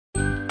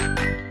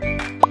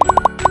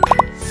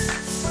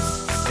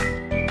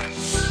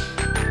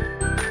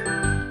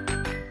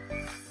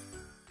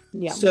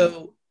Yeah.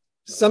 So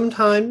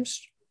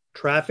sometimes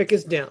traffic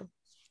is down.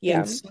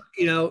 Yeah.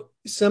 And,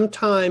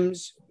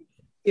 sometimes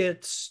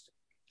it's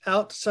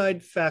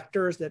outside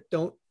factors that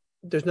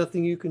there's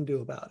nothing you can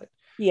do about it.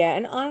 Yeah.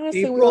 And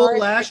honestly, we April are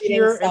last attributing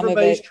year, some of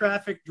everybody's it.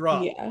 traffic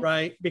dropped, Yeah.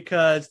 right?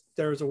 Because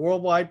there was a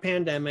worldwide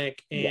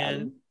pandemic Yeah.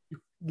 and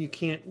you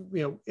can't,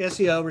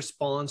 SEO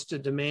responds to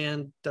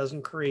demand,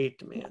 doesn't create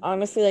demand.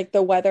 Honestly, like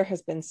the weather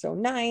has been so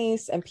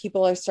nice and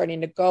people are starting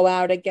to go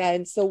out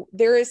again. So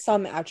there is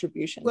some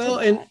attribution to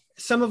that. And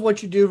some of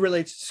what you do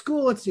relates to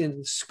school. It's the end of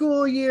the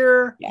school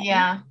year.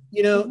 Yeah.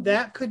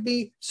 That could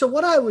be. So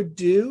what I would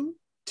do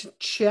to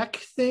check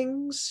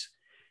things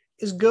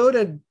is go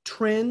to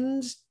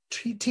trends,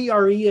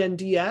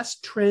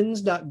 TRENDS,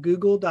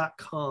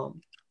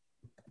 trends.google.com.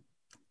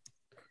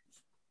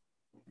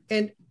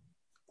 And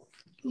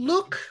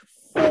look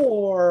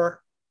for,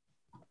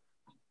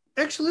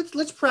 actually,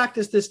 let's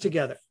practice this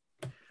together.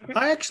 Okay.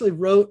 I actually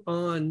wrote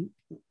on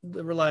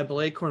the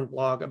Reliable Acorn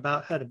blog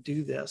about how to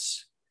do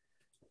this,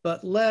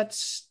 but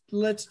let's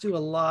do a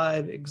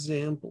live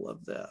example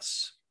of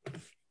this.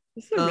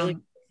 This is a really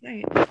good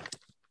site.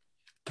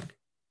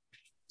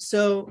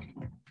 So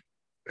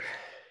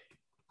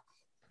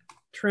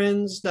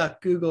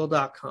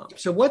trends.google.com.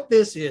 So what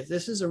this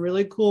is a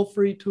really cool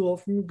free tool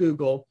from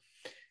Google.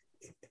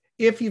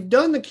 If you've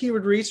done the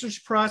keyword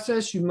research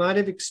process, you might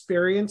have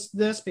experienced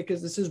this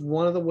because this is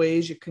one of the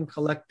ways you can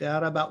collect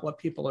data about what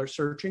people are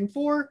searching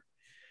for.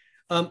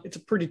 It's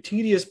a pretty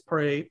tedious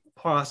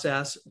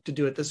process to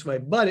do it this way,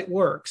 but it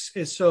works.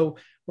 And so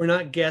we're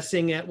not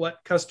guessing at what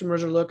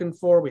customers are looking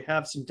for. We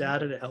have some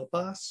data to help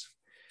us.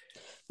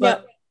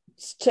 But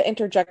to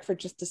interject for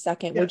just a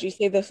second, would you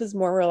say this is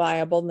more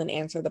reliable than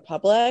Answer the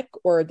Public,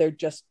 or they're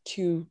just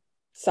two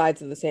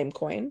sides of the same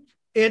coin?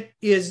 It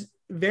is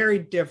very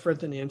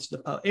different than Answer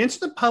the Public.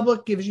 Answer the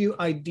Public gives you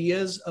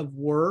ideas of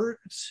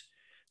words.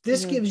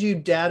 This gives you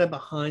data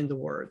behind the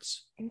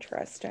words.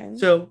 Interesting.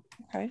 So,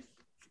 okay.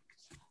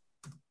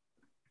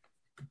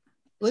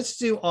 Let's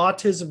do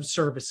autism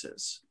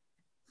services.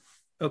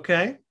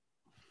 Okay.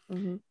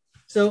 Mm-hmm.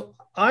 So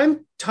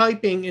I'm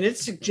typing and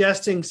it's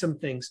suggesting some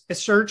things. A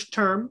search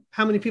term,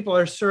 how many people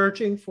are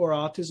searching for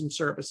autism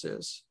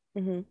services?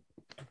 Mm-hmm.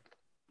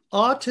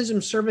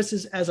 Autism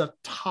services as a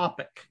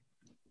topic.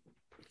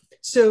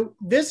 So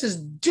this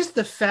is just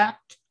the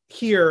fact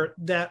here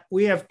that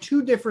we have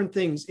two different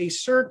things. A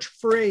search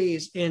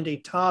phrase and a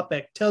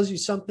topic tells you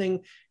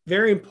something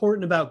very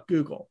important about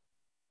Google.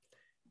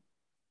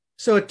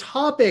 So a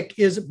topic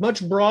is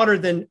much broader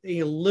than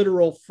a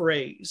literal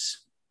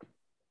phrase,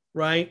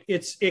 right?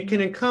 It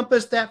can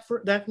encompass that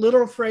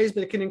literal phrase,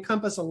 but it can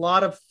encompass a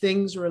lot of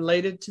things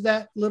related to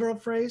that literal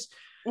phrase.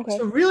 Okay.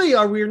 So really,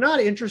 we're not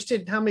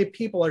interested in how many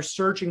people are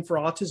searching for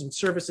autism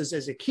services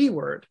as a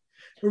keyword.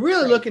 We're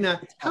really looking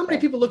at how many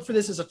people look for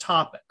this as a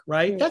topic,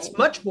 right? That's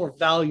much more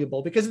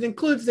valuable because it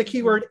includes the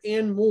keyword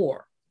and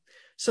more.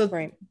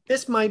 So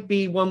this might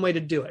be one way to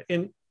do it.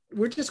 And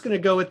we're just going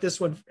to go with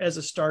this one as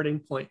a starting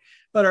point.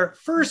 But our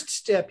first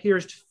step here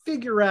is to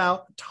figure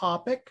out a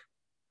topic,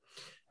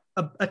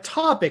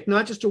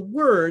 not just a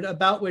word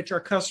about which our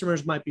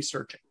customers might be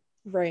searching.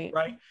 Right.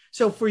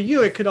 So for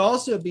you, it could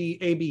also be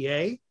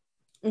ABA.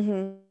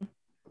 Mm-hmm.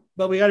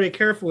 But we got to be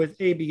careful with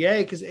ABA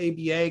because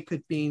ABA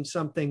could mean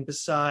something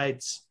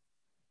besides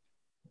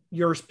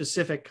your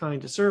specific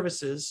kind of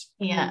services.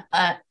 Yeah.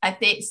 I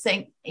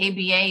think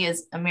ABA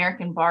is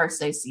American Bar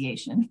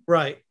Association.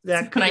 Right.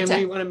 And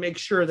we want to make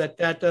sure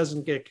that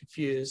doesn't get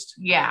confused.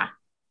 Yeah.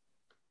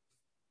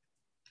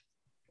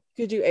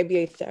 Could do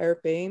ABA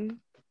therapy.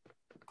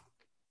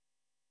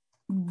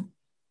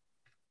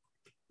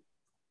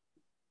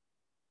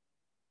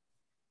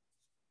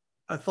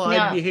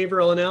 Applied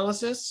behavioral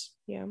analysis.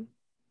 Yeah.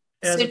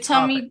 So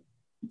tell me,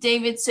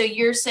 David, so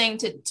you're saying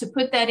to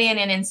put that in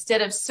and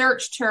instead of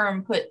search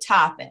term, put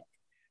topic.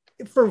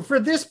 For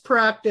this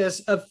practice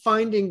of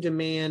finding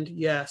demand,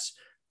 yes.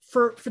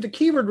 For the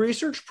keyword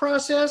research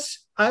process,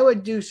 I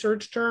would do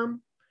search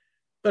term,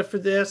 but for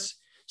this,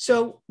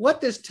 so what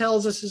this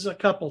tells us is a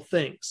couple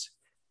things.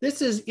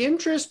 This is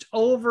interest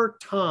over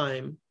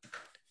time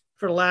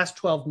for the last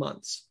 12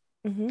 months.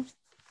 Mm-hmm.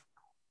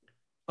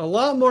 A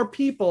lot more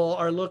people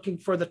are looking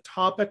for the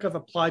topic of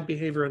applied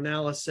behavior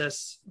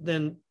analysis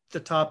than the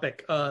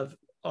topic of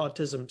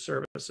autism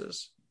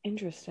services.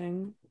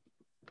 Interesting.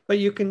 But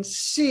you can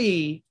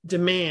see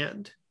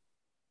demand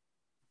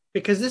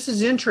because this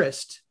is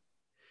interest.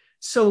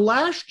 So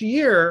last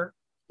year,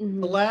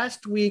 the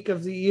last week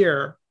of the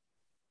year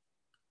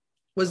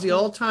was the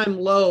all-time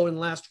low in the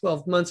last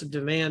 12 months of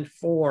demand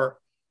for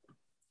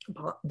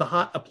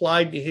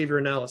applied behavior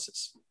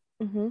analysis.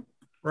 Mm-hmm.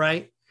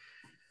 Right?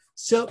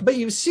 So, but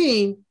you've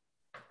seen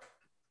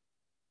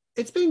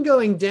it's been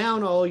going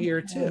down all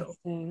year too,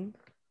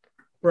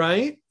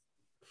 right?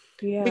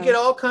 Yeah. We get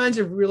all kinds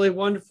of really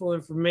wonderful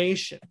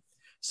information.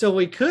 So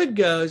we could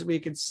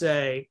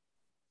say,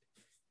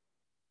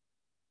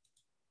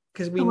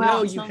 because we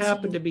know you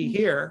happen to be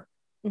here,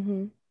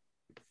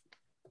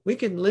 we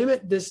can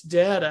limit this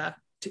data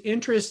to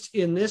interest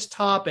in this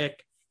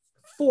topic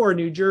for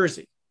New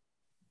Jersey.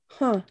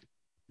 Huh.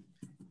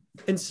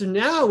 And so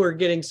now we're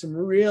getting some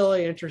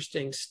really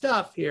interesting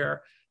stuff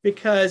here,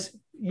 because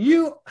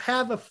you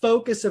have a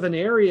focus of an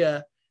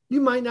area.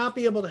 You might not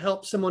be able to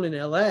help someone in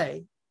LA.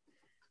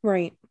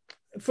 Right.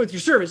 With your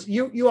service,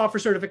 you offer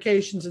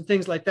certifications and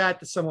things like that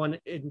to someone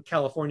in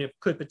California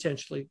could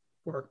potentially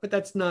work, but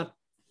that's not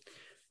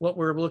what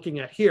we're looking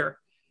at here.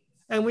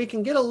 And we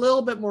can get a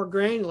little bit more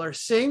granular.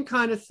 Same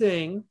kind of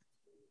thing.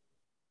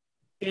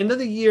 End of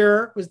the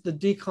year was the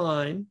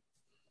decline.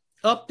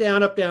 Up,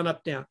 down, up, down,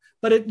 up, down.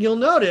 But you'll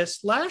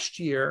notice last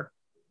year,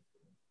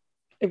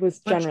 it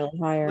was generally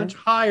much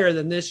higher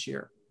than this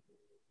year.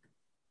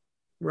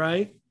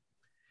 Right?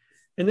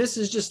 And this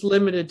is just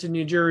limited to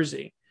New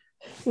Jersey.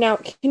 Now,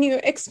 can you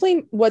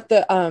explain what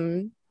the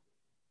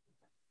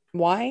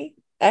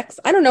X?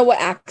 I don't know what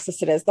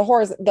axis it is.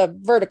 The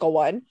vertical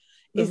one.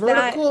 The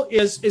vertical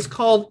is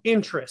called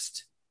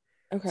interest.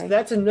 Okay. So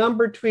that's a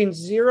number between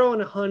 0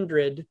 and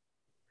 100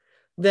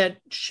 that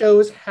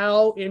shows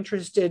how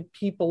interested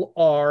people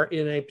are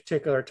in a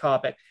particular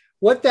topic.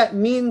 What that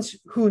means,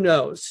 who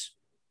knows?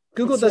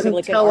 Google doesn't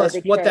like tell us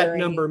what that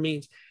number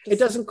means. It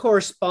doesn't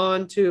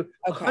correspond to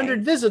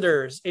 100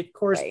 visitors. It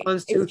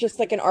corresponds to... It's just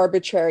like an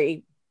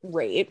arbitrary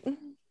rate.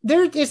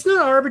 It's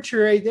not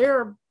arbitrary.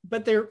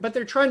 But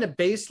they're trying to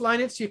baseline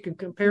it so you can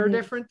compare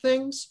different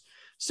things.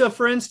 So,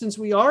 for instance,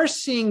 we are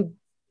seeing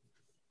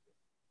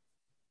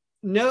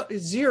no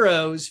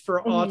zeros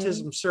for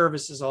autism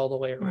services all the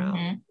way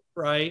around,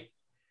 right?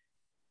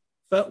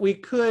 But we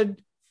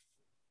could,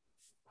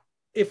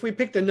 if we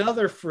picked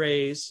another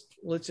phrase,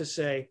 let's just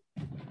say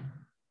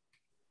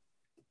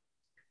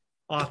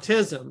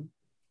autism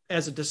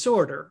as a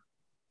disorder,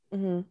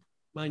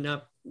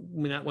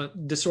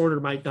 disorder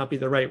might not be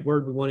the right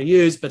word we want to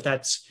use, but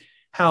that's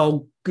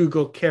how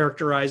Google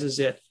characterizes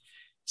it.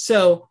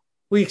 So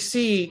we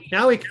see,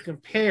 now we can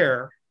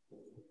compare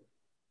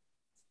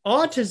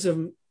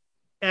autism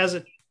as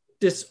a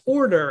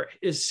disorder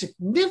is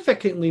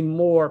significantly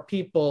more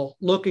people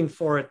looking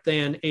for it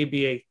than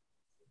ABA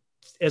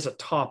as a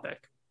topic.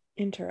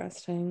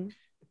 Interesting.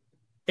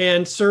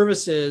 And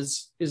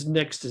services is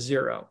next to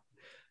 0.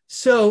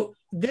 So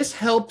this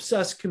helps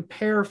us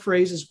compare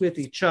phrases with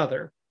each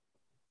other.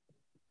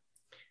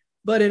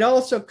 But it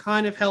also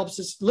kind of helps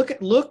us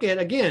look at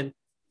again,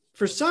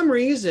 for some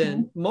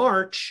reason,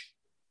 March,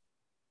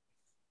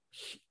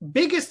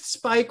 biggest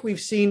spike we've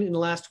seen in the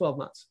last 12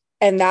 months.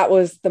 And that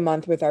was the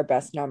month with our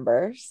best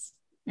numbers.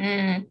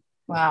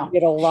 Wow. We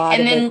get a lot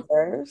of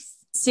visitors.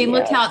 See,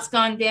 look how it's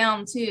gone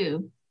down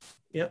too.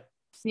 Yep.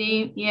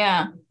 See,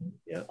 yeah.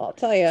 I'll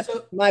tell you,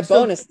 my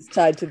bonus is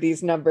tied to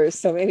these numbers,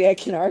 so maybe I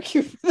can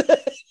argue for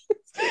this.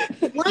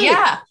 Right.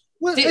 Yeah.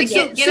 Well,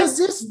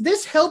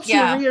 this helps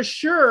you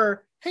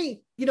reassure,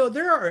 hey,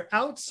 there are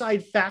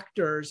outside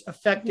factors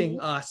affecting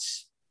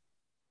us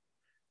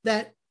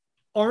that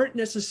aren't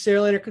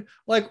necessarily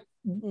like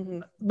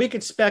we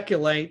could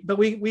speculate, but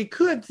we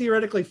could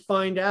theoretically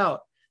find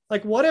out.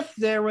 Like, what if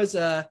there was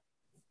the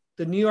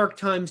New York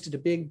Times did a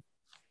big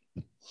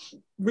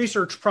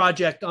research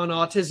project on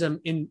autism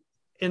in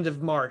end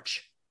of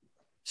March,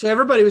 so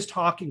everybody was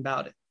talking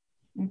about it.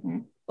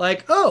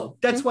 Like, oh,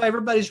 that's why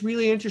everybody's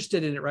really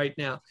interested in it right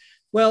now.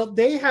 Well,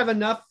 they have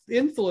enough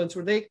influence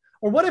where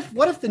what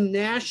if the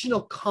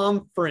national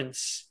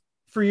conference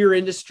for your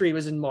industry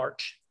was in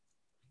March?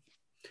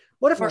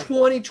 What if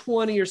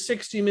 2020 or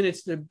 60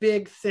 Minutes did a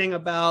big thing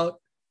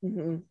about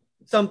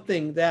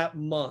something that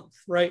month,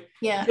 right?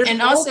 Yeah.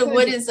 And also,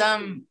 what is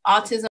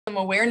Autism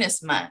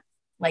Awareness Month?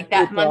 Like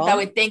that April. Month, I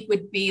would think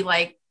would be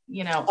like,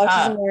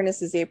 Autism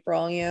Awareness is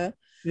April, yeah.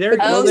 There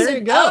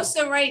you go. Oh,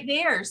 so right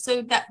there.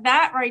 So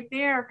that right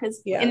there,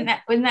 because in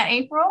that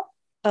April?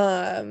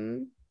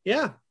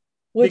 Yeah.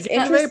 What's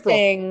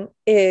interesting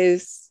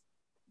is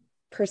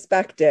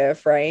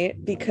perspective, right?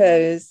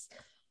 Because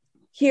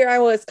here I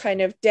was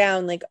kind of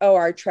down, like, oh,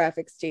 our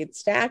traffic stayed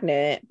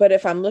stagnant. But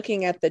if I'm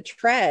looking at the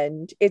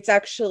trend, it's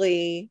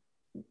actually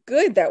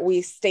good that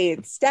we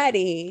stayed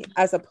steady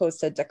as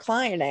opposed to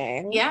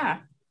declining. Yeah,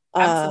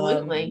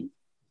 absolutely.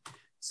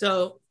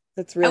 So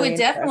that's really, I would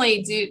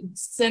definitely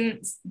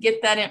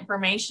get that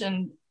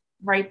information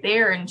right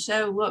there and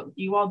show, look,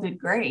 you all did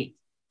great.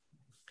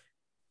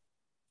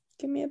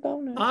 Give me a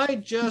bonus. I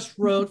just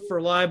wrote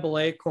for Libel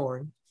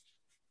Acorn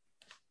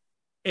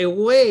a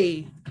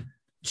way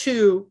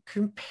to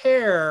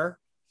compare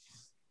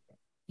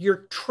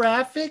your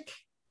traffic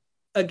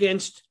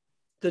against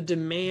the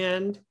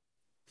demand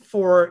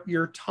for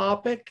your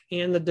topic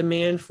and the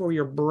demand for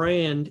your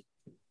brand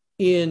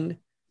in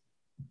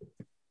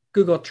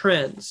Google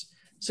Trends.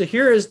 So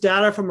here is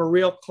data from a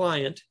real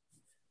client.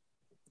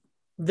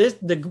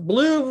 The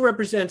blue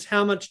represents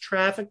how much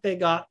traffic they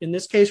got, in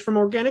this case from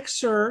organic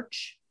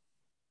search,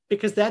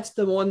 because that's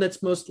the one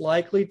that's most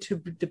likely to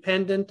be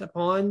dependent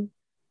upon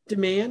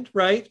demand,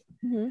 right?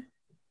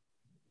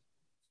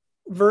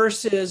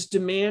 Versus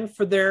demand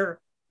for their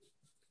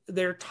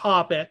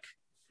topic.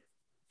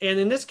 And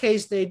in this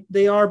case,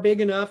 they are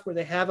big enough where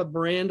they have a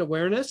brand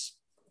awareness.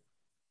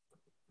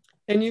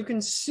 And you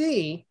can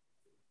see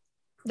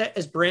that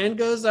as brand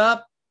goes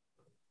up,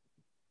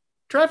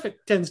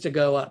 traffic tends to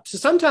go up. So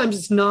sometimes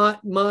it's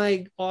not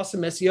my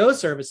awesome SEO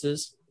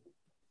services.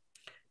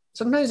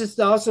 Sometimes it's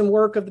the awesome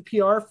work of the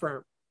PR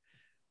firm,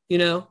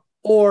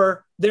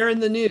 or they're in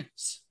the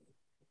news,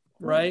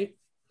 right?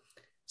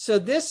 So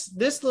this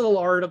little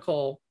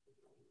article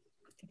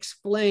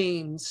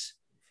explains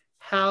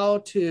how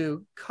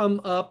to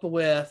come up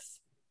with,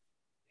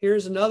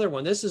 here's another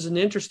one. This is an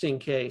interesting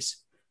case.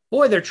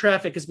 Boy, their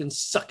traffic has been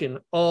sucking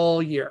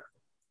all year.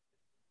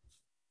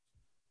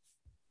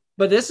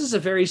 But this is a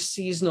very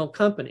seasonal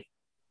company.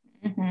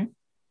 Mm-hmm.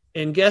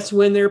 And guess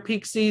when their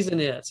peak season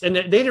is? And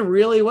they did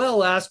really well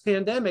last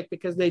pandemic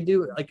because they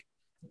do like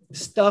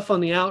stuff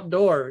on the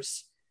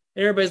outdoors.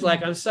 Everybody's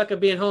like, I'm stuck at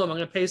being home. I'm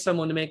going to pay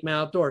someone to make my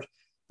outdoors.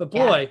 But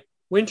boy,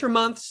 winter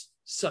months,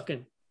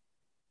 sucking.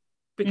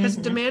 Because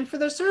demand for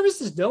those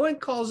services. No one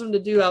calls them to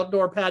do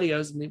outdoor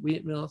patios and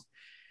wheat mills.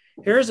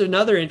 Here's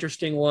another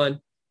interesting one.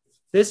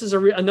 This is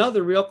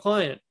another real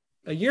client.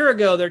 A year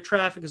ago, their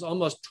traffic is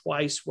almost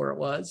twice where it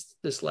was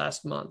this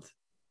last month.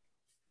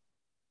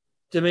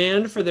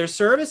 Demand for their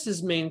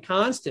services remain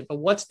constant, but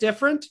what's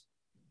different?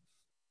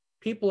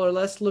 People are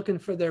less looking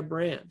for their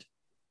brand.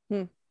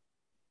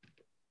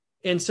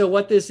 And so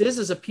what this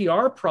is a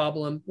PR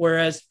problem,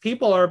 whereas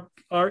people are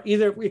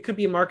either, it could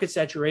be market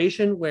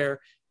saturation where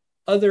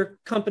other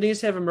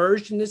companies have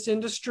emerged in this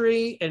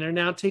industry and are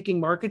now taking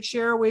market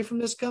share away from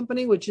this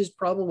company, which is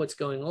probably what's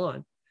going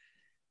on.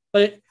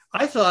 But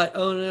I thought,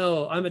 oh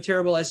no, I'm a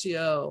terrible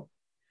SEO.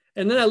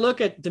 And then I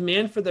look at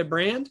demand for their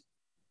brand.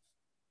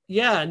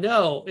 Yeah,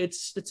 no,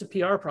 it's a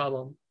PR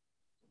problem.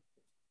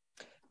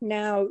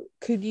 Now,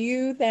 could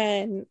you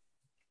then,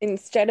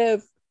 instead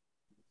of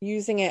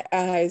using it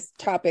as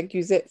topic,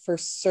 use it for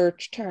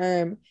search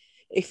term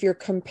if you're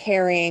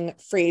comparing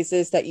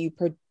phrases that you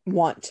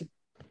want to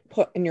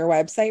put in your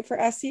website for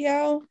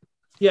SEO?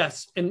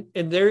 Yes, and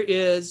there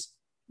is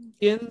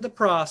in the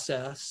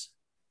process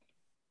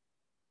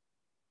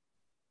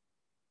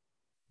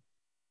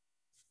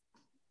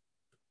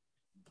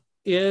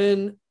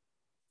in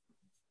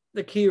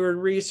the keyword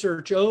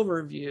research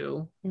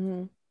overview,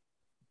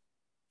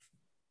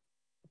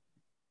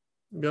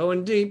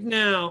 going deep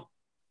now,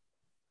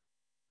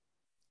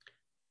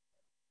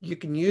 you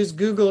can use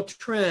Google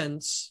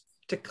Trends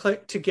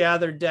to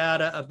gather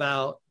data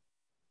about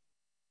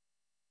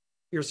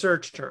your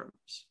search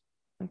terms.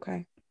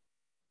 Okay.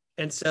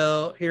 And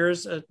so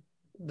here's the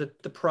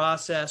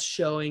process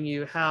showing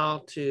you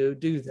how to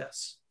do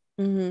this.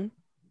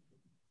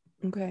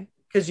 Okay.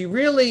 Because you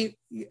really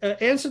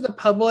Answer the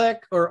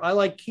Public, or I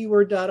like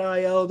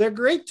keyword.io. They're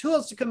great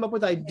tools to come up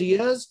with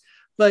ideas,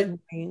 but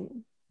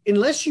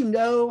unless you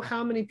know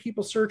how many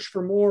people search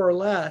for more or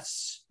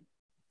less,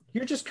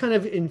 you're just kind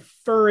of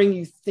inferring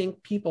you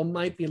think people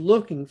might be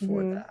looking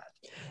for that.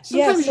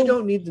 Sometimes you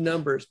don't need the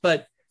numbers,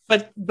 but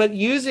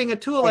using a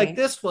tool like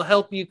this will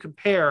help you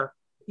compare.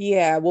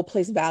 Yeah, we'll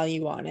place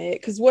value on it.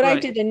 Because what I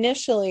did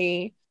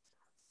initially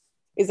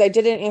is I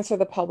did an Answer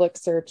the Public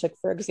search, like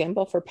for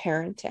example, for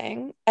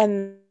parenting.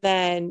 And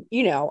then,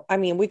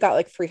 we got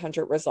like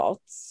 300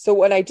 results. So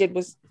what I did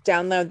was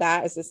download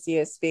that as a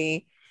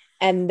CSV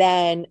and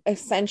then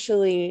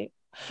essentially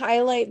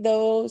highlight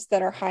those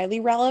that are highly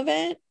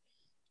relevant,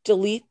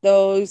 delete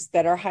those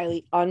that are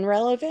highly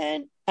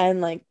unrelevant, and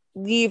like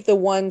leave the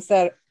ones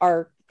that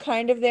are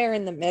kind of there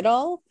in the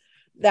middle.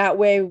 That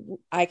way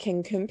I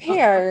can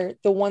compare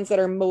the ones that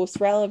are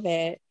most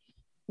relevant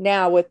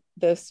now with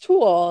this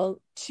tool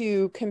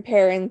to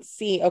compare and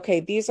see, okay,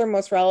 these are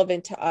most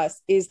relevant to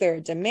us. Is there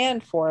a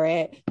demand for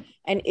it?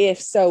 And if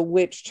so,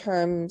 which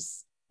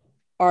terms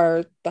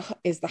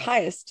is the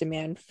highest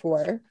demand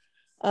for?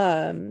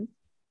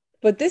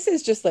 But this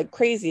is just like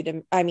crazy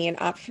to,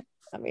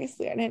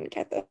 obviously I didn't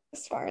get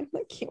this far in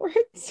the keyword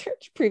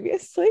search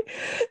previously,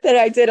 that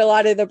I did a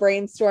lot of the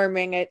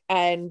brainstorming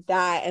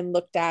and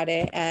looked at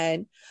it.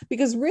 And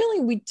because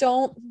really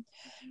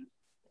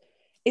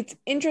it's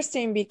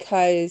interesting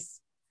because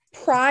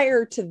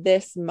prior to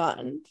this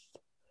month,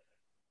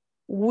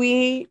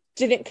 we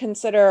didn't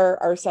consider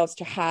ourselves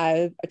to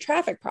have a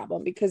traffic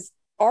problem because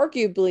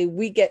arguably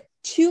we get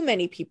too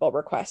many people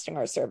requesting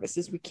our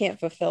services. We can't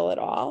fulfill it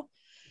all.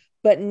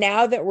 But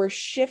now that we're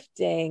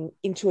shifting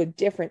into a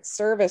different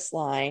service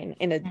line,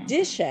 in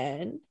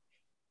addition,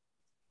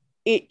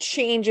 it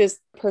changes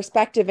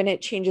perspective and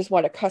it changes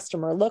what a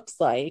customer looks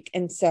like.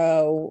 And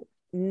so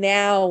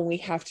now we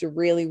have to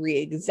really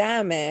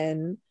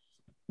re-examine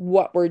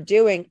what we're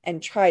doing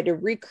and try to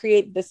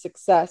recreate the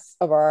success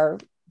of our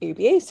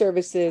ABA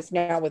services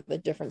now with a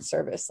different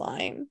service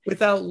line.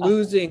 Without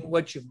losing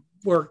what you've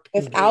worked.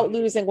 Without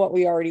losing what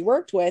we already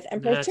worked with.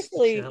 And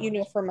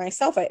particularly, for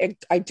myself,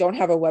 I don't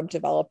have a web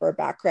developer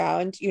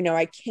background.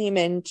 I came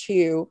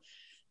into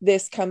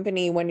this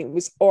company when it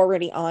was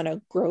already on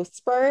a growth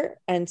spurt.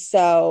 And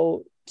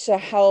so to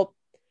help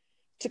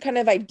to kind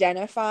of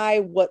identify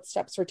what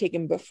steps were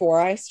taken before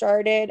I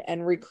started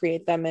and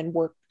recreate them and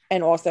work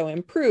and also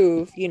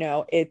improve,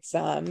 it's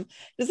a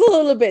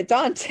little bit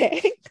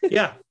daunting.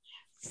 Yeah.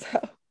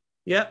 So.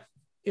 Yep.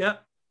 I'm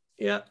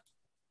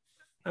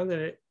going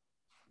to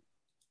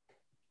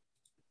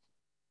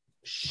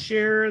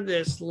share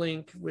this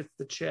link with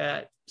the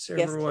chat so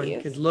Yes, everyone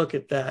please. could look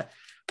at that.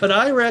 But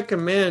I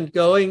recommend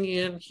going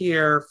in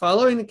here,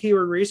 following the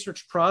keyword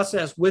research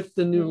process with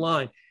the new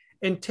line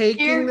and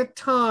taking the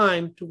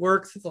time to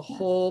work through the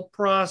whole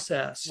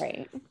process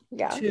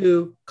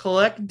to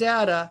collect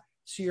data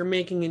so you're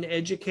making an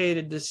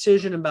educated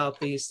decision about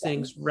these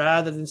things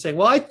rather than saying,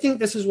 well, I think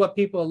this is what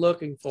people are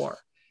looking for.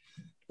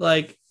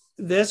 Like,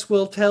 this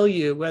will tell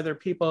you whether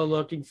people are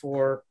looking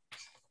for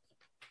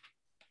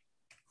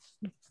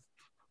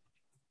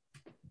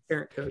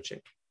parent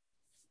coaching.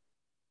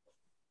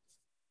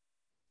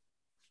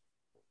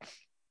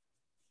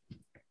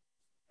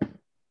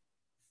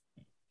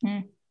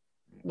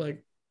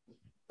 Like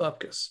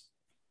Bupkis.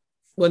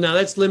 Well, now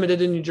that's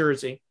limited in New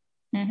Jersey.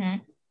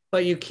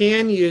 But you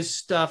can use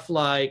stuff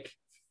like,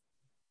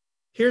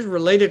 here's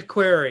related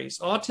queries.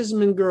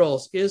 Autism in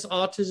girls. Is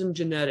autism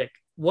genetic?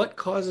 What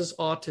causes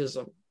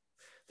autism?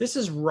 This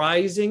is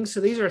rising.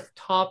 So these are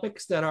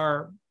topics that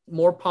are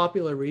more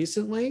popular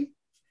recently.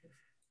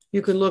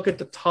 You can look at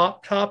the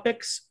top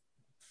topics.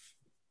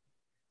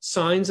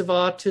 Signs of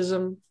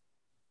autism.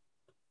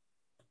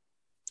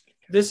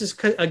 This is,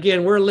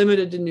 again, we're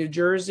limited to New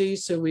Jersey,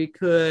 so we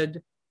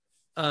could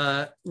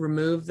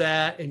remove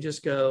that and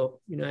just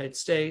go United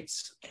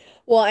States.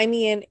 Well, I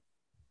mean,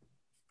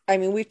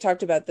 we've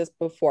talked about this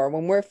before.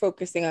 When we're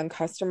focusing on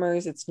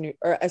customers, it's new,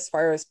 or as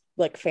far as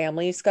like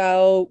families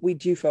go, we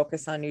do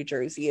focus on New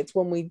Jersey. It's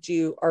when we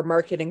do our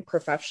marketing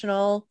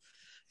professional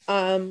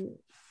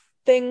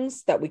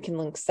things that we can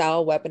like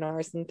sell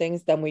webinars and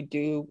things, then we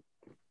do,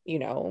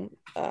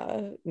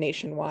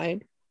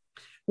 nationwide.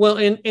 Well,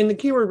 in the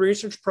keyword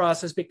research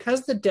process,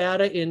 because the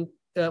data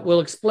we'll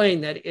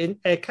explain that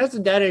because the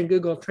data in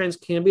Google Trends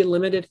can be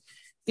limited,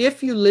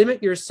 if you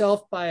limit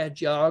yourself by a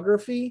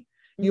geography,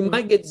 you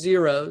might get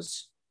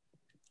zeros.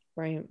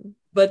 Right.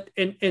 But,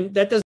 and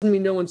that doesn't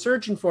mean no one's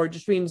searching for it,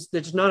 just means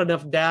there's not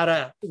enough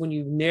data when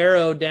you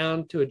narrow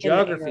down to a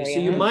geography. So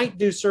you might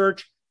do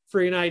search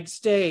for United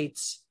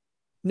States,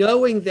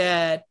 knowing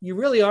that you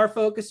really are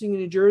focusing in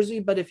New Jersey,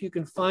 but if you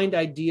can find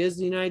ideas in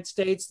the United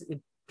States,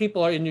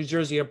 people are in New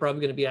Jersey are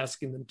probably going to be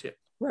asking them too.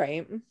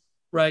 Right.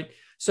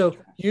 So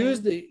you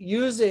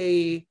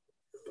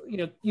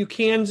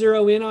can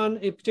zero in on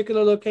a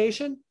particular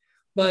location,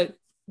 but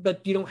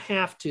you don't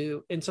have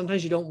to. And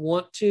sometimes you don't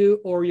want to,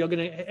 or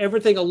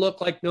everything will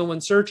look like no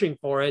one's searching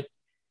for it.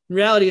 In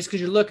reality, it's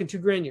because you're looking too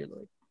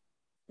granularly.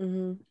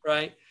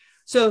 Right.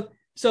 So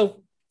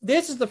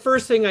this is the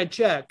first thing I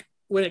check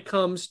when it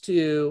comes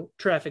to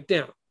traffic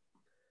down.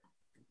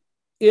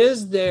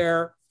 Is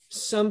there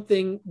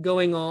something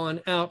going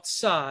on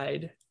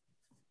outside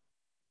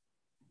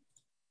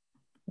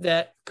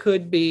that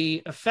could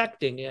be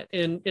affecting it?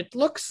 And it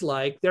looks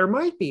like there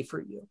might be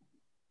for you.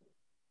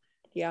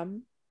 Yeah.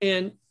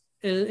 And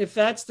if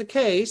that's the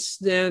case,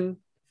 then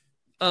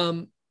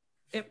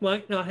it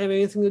might not have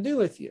anything to do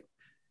with you.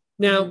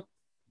 Now,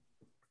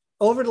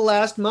 over the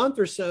last month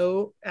or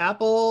so,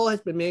 Apple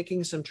has been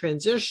making some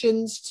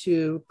transitions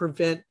to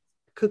prevent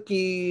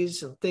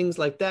cookies and things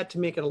like that to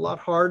make it a lot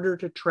harder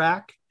to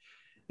track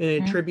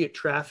and attribute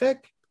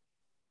traffic.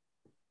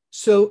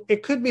 So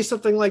it could be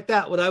something like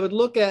that. What I would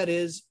look at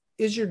is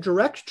your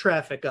direct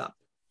traffic up?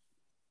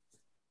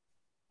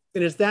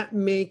 And is that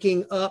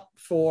making up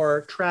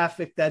for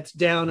traffic that's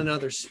down in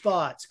other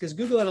spots? Because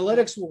Google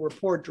Analytics will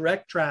report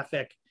direct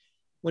traffic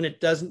when it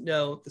doesn't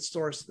know the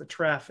source of the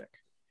traffic.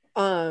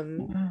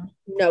 No,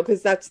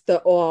 because that's the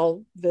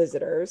all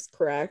visitors,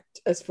 correct?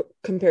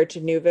 Compared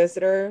to new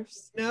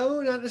visitors?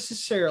 No, not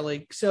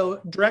necessarily. So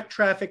direct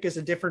traffic is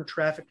a different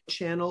traffic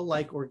channel,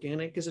 like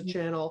organic is a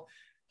channel,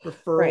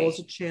 referral is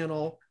a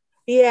channel.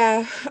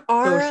 Yeah.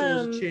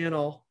 Social is a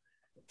channel.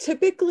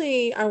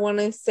 Typically, I want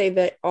to say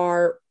that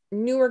our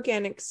new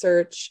organic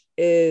search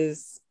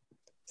is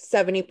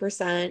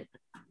 70%.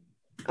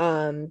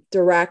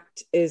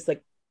 Direct is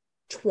like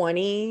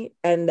 20,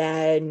 and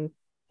then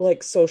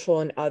like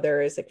social and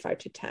other is like 5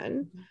 to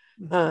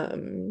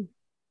 10.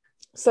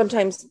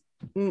 Sometimes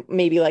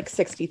maybe like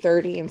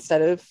 60-30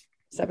 instead of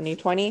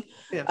 70-20.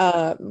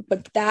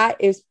 But that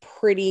is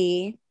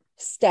pretty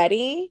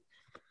steady.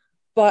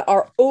 But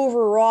our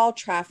overall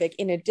traffic,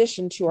 in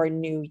addition to our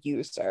new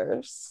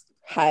users,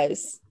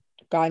 has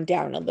gone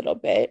down a little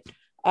bit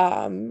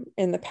in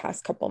the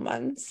past couple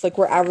months. Like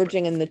we're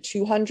averaging in the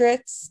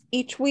 200s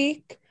each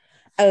week,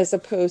 as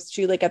opposed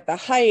to like at the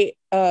height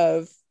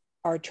of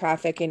our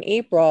traffic in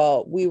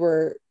April, we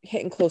were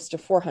hitting close to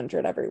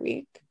 400 every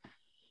week.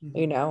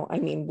 I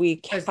mean, we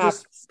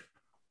capped.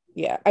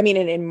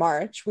 In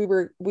March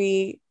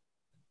we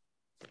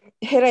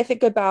hit, I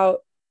think, about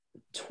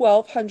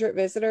 1,200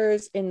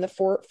 visitors in the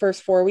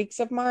first 4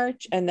 weeks of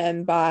March, and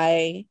then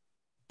by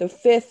the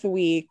 5th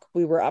week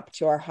we were up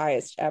to our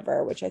highest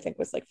ever, which I think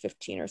was like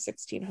 1,500 or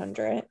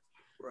 1,600.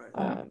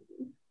 Right.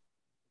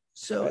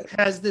 So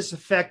has this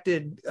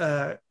affected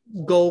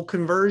goal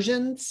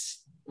conversions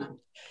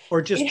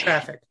or just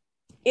traffic?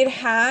 It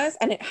has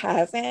and it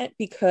hasn't,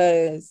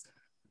 because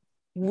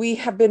we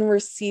have been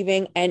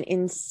receiving an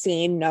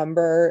insane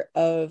number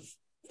of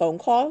phone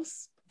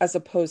calls as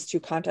opposed to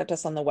contact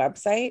us on the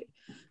website.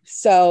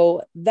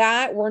 So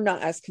that we're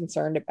not as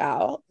concerned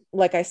about.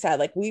 Like I said,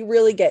 like we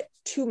really get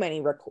too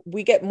many,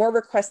 we get more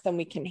requests than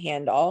we can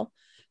handle,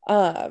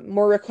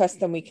 more requests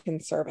than we can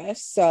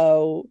service.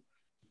 So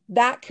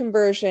that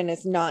conversion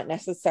is not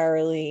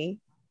necessarily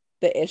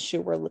the issue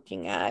we're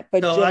looking at.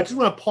 But no, I just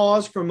want to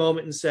pause for a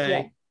moment and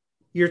say,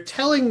 you're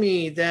telling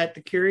me that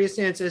the Curious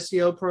Ants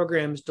SEO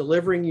program is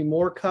delivering you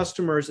more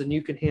customers than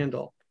you can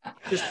handle.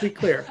 Just to be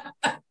clear.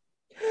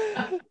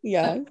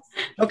 Yes.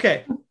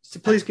 Okay, so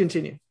please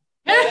continue.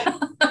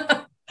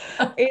 I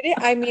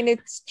mean,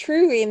 it's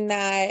true in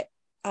that,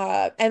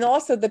 and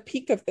also the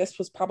peak of this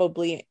was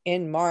probably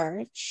in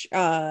March.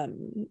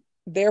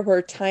 There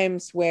were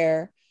times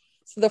where,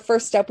 so the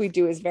first step we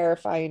do is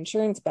verify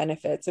insurance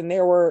benefits. And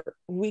there were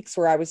weeks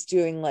where I was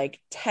doing like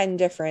 10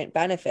 different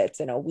benefits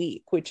in a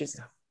week, which is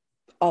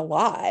a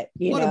lot.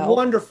 What a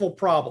wonderful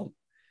problem.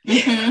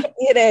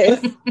 It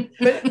is.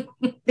 But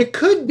it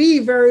could be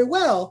very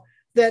well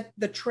that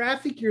the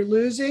traffic you're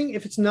losing,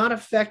 if it's not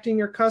affecting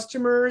your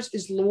customers,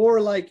 is more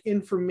like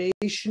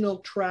informational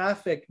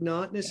traffic,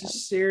 not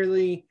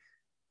necessarily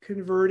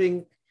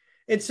converting.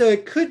 And so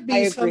it could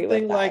be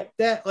something like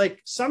that.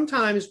 Like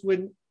sometimes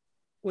when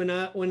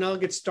I'll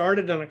get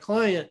started on a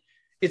client,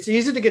 it's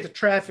easy to get the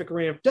traffic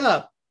ramped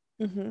up,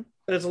 but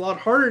it's a lot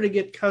harder to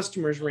get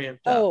customers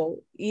ramped up.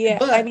 Oh, yeah.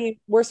 But, I mean,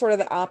 we're sort of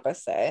the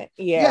opposite.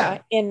 Yeah.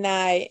 In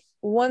that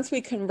once we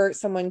convert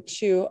someone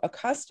to a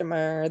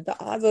customer, the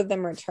odds of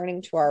them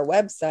returning to our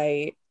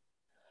website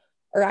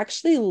are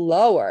actually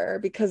lower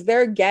because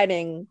they're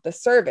getting the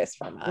service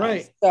from us.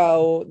 Right.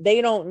 So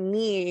they don't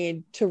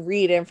need to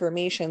read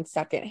information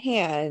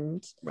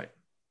secondhand. Right.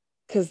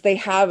 Because they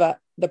have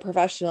the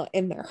professional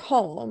in their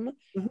home.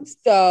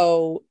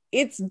 So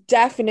it's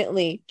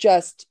definitely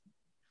just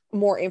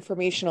more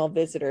informational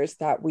visitors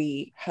that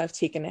we have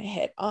taken a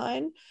hit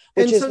on,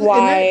 which is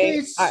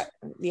why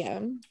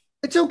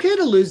it's okay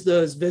to lose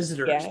those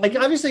visitors. Like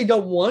obviously you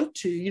don't want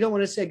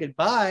to say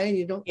goodbye and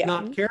you don't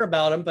not care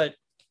about them, but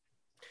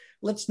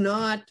let's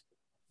not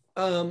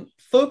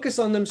focus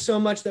on them so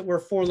much that we're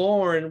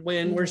forlorn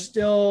when we're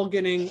still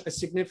getting a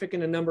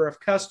significant number of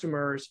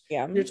customers.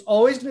 There's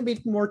always going to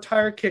be more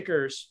tire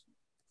kickers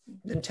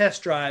than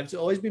test drives.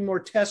 There'll always be more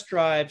test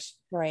drives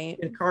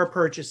in car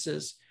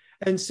purchases.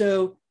 And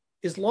so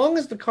as long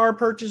as the car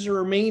purchases are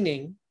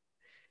remaining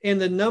and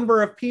the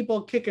number of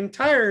people kicking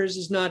tires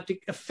is not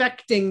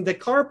affecting the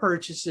car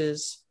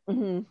purchases,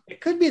 it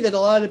could be that a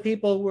lot of the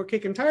people who are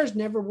kicking tires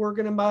never were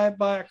going to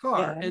buy a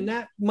car. And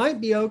that might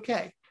be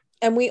okay.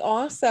 And we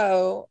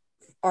also,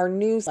 our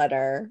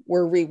newsletter,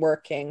 we're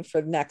reworking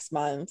for next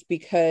month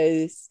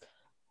because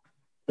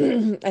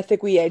I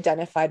think we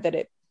identified that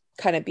it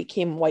kind of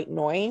became white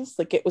noise.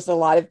 Like it was a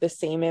lot of the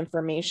same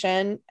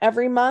information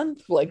every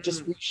month, like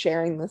just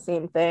sharing the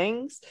same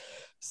things.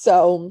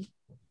 So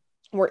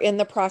we're in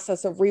the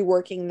process of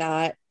reworking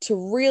that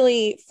to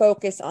really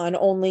focus on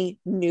only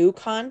new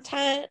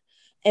content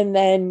and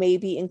then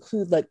maybe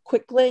include like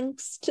quick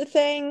links to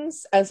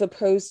things as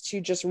opposed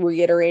to just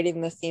reiterating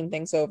the same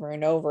things over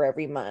and over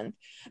every month,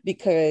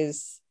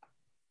 because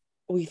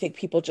we think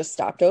people just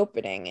stopped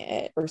opening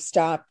it or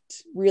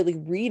stopped really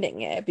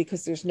reading it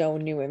because there's no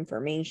new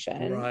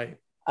information. Right.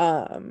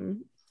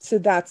 So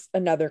that's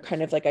another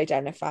kind of like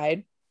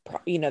identified,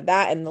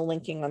 that and the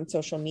linking on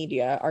social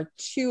media are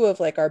two of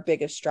like our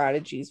biggest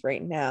strategies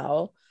right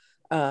now,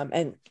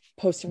 and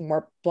posting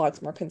more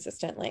blogs more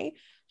consistently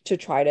to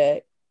try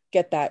to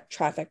get that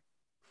traffic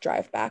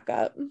drive back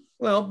up.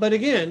 Well, but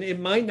again, it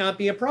might not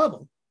be a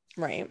problem.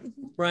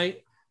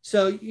 Right.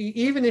 So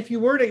even if you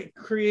were to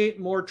create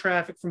more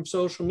traffic from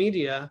social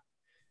media,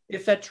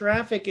 if that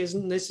traffic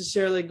isn't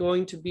necessarily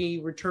going to be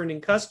returning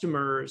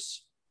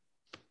customers,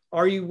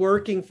 are you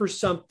working for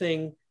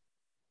something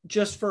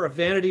just for a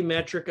vanity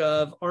metric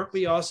of, aren't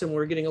we awesome?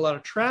 We're getting a lot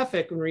of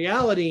traffic. In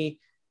reality,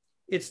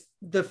 it's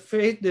the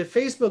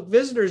Facebook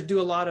visitors do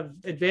a lot of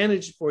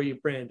advantage for you,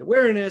 brand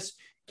awareness,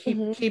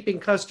 keeping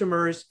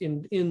customers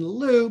in the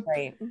loop.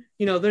 Right.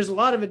 There's a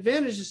lot of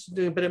advantages to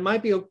doing it, but it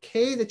might be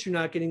okay that you're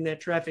not getting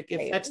that traffic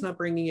if that's not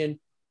bringing in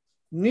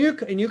new,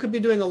 and you could be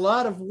doing a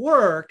lot of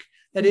work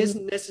that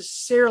isn't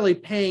necessarily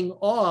paying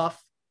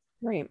off.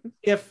 Right.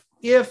 If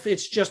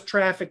it's just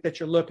traffic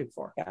that you're looking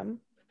for. Yeah.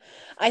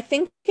 I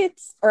think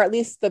it's, or at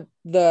least the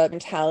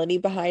mentality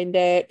behind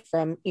it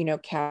from,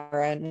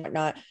 Kara and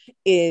whatnot,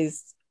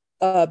 is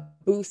a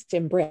boost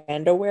in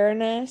brand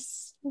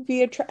awareness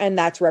via and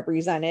that's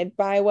represented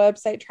by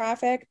website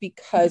traffic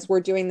because we're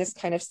doing this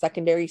kind of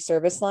secondary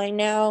service line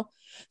now.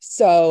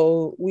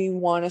 So we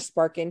want to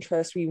spark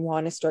interest. We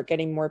want to start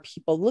getting more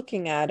people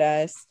looking at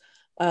us.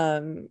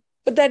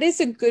 But that is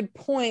a good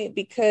point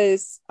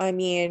because, I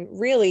mean,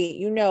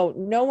 really,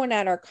 no one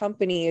at our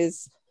company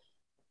is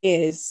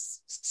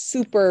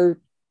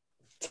super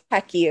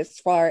techy as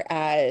far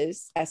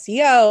as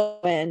SEO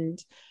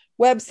and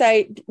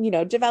website,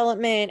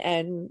 development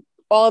and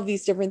all of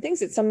these different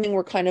things. It's something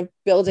we're kind of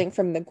building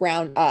from the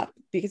ground up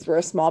because we're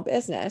a small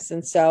business.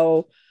 And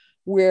so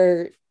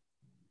we're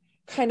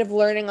kind of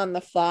learning on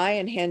the fly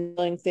and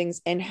handling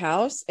things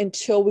in-house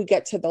until we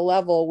get to the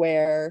level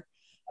where,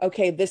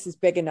 okay, this is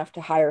big enough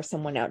to hire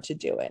someone out to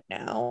do it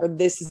now, or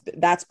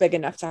that's big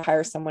enough to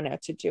hire someone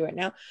out to do it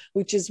now,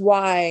 which is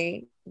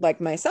why, like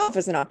myself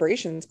as an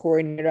operations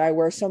coordinator, I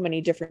wear so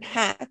many different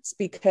hats,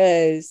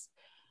 because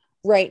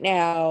right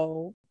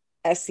now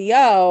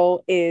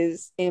SEO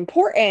is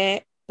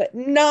important, but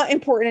not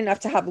important enough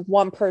to have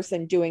one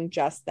person doing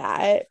just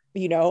that.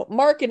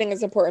 Marketing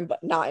is important,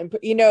 but not,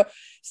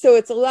 so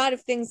it's a lot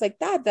of things like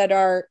that that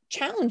are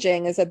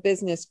challenging as a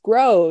business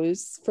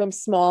grows from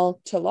small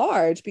to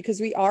large,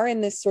 because we are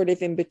in this sort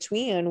of in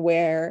between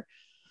where,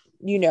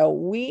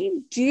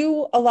 we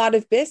do a lot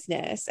of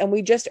business, and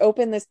we just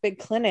opened this big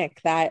clinic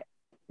that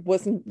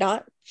was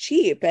not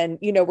cheap. And,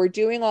 we're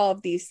doing all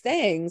of these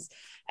things,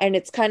 and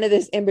it's kind of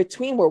this in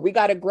between where we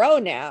got to grow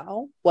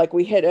now. Like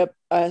we hit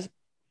a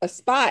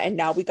spot, and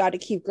now we got to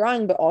keep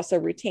growing, but also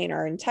retain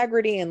our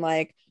integrity. And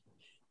like,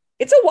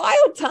 it's a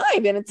wild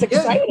time, and it's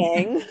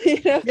exciting.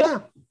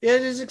 Yeah,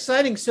 it is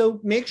exciting. So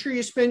make sure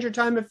you spend your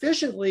time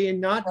efficiently and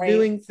not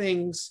doing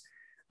things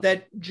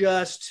that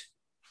just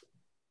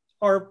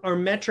are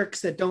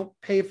metrics that don't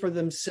pay for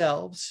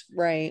themselves.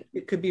 Right.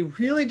 It could be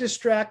really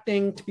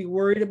distracting to be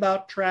worried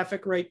about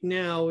traffic right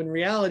now. In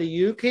reality,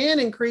 you can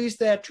increase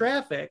that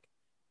traffic.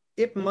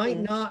 It might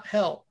not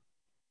help.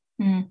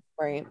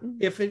 Right.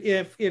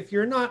 If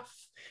you're not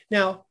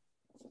now,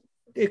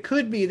 it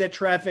could be that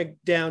traffic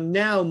down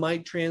now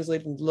might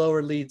translate into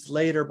lower leads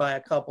later by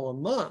a couple of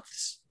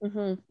months,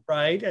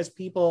 right? As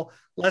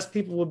less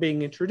people were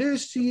being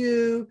introduced to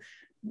you,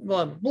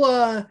 blah,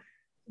 blah.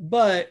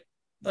 But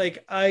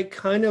like, I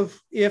kind of,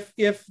 if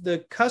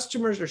the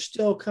customers are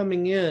still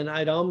coming in,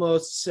 I'd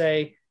almost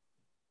say,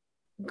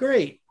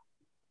 great.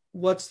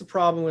 What's the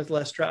problem with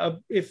less traffic?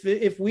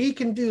 If we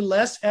can do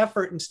less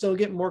effort and still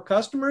get more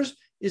customers,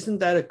 isn't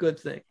that a good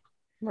thing?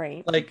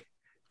 Right. Like,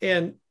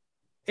 and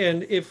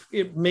if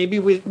maybe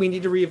we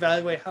need to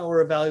reevaluate how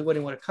we're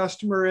evaluating what a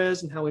customer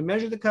is and how we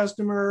measure the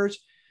customers,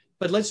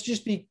 but let's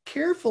just be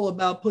careful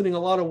about putting a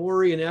lot of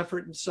worry and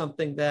effort in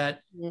something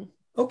that,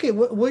 okay,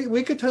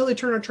 we could totally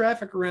turn our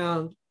traffic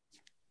around.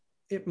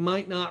 It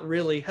might not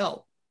really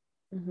help.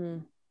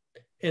 And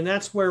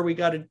that's where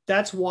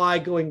that's why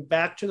going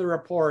back to the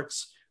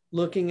reports,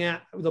 looking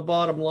at the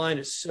bottom line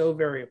is so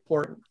very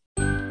important.